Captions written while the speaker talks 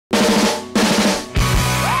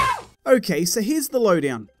Okay, so here's the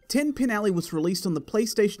lowdown. 10-Pin Alley was released on the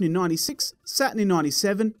PlayStation in 96, Saturn in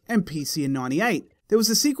 97, and PC in 98. There was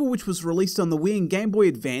a sequel which was released on the Wii and Game Boy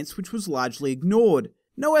Advance, which was largely ignored.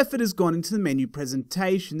 No effort has gone into the menu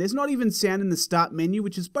presentation. There's not even sound in the start menu,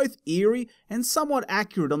 which is both eerie and somewhat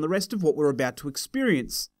accurate on the rest of what we're about to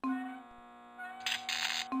experience.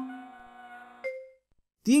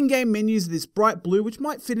 The in-game menus are this bright blue, which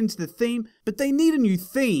might fit into the theme, but they need a new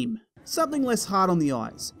theme. Something less hard on the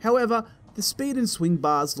eyes. However, the speed and swing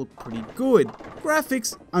bars look pretty good.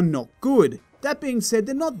 Graphics are not good. That being said,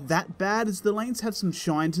 they're not that bad as the lanes have some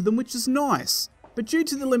shine to them, which is nice. But due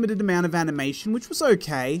to the limited amount of animation, which was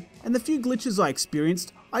okay, and the few glitches I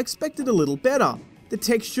experienced, I expected a little better. The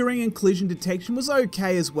texturing and collision detection was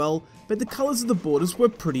okay as well, but the colours of the borders were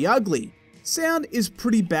pretty ugly. Sound is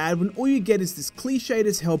pretty bad when all you get is this cliched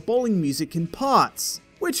as hell bowling music in parts,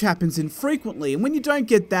 which happens infrequently, and when you don't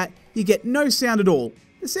get that, you get no sound at all.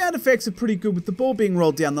 The sound effects are pretty good with the ball being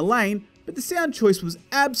rolled down the lane, but the sound choice was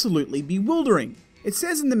absolutely bewildering. It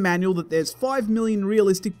says in the manual that there's 5 million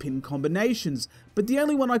realistic pin combinations, but the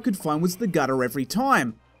only one I could find was the gutter every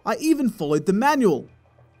time. I even followed the manual.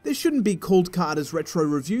 This shouldn't be called Carter's retro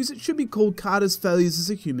reviews, it should be called Carter's failures as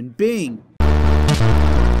a human being.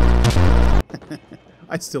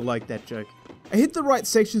 I still like that joke. I hit the right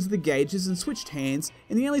sections of the gauges and switched hands,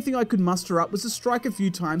 and the only thing I could muster up was to strike a few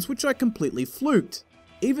times, which I completely fluked.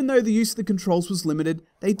 Even though the use of the controls was limited,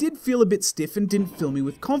 they did feel a bit stiff and didn't fill me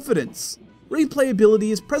with confidence.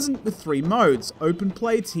 Replayability is present with 3 modes, open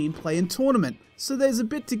play, team play and tournament, so there's a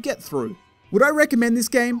bit to get through. Would I recommend this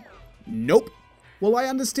game? Nope. While I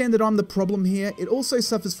understand that I'm the problem here, it also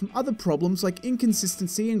suffers from other problems like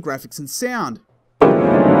inconsistency in graphics and sound.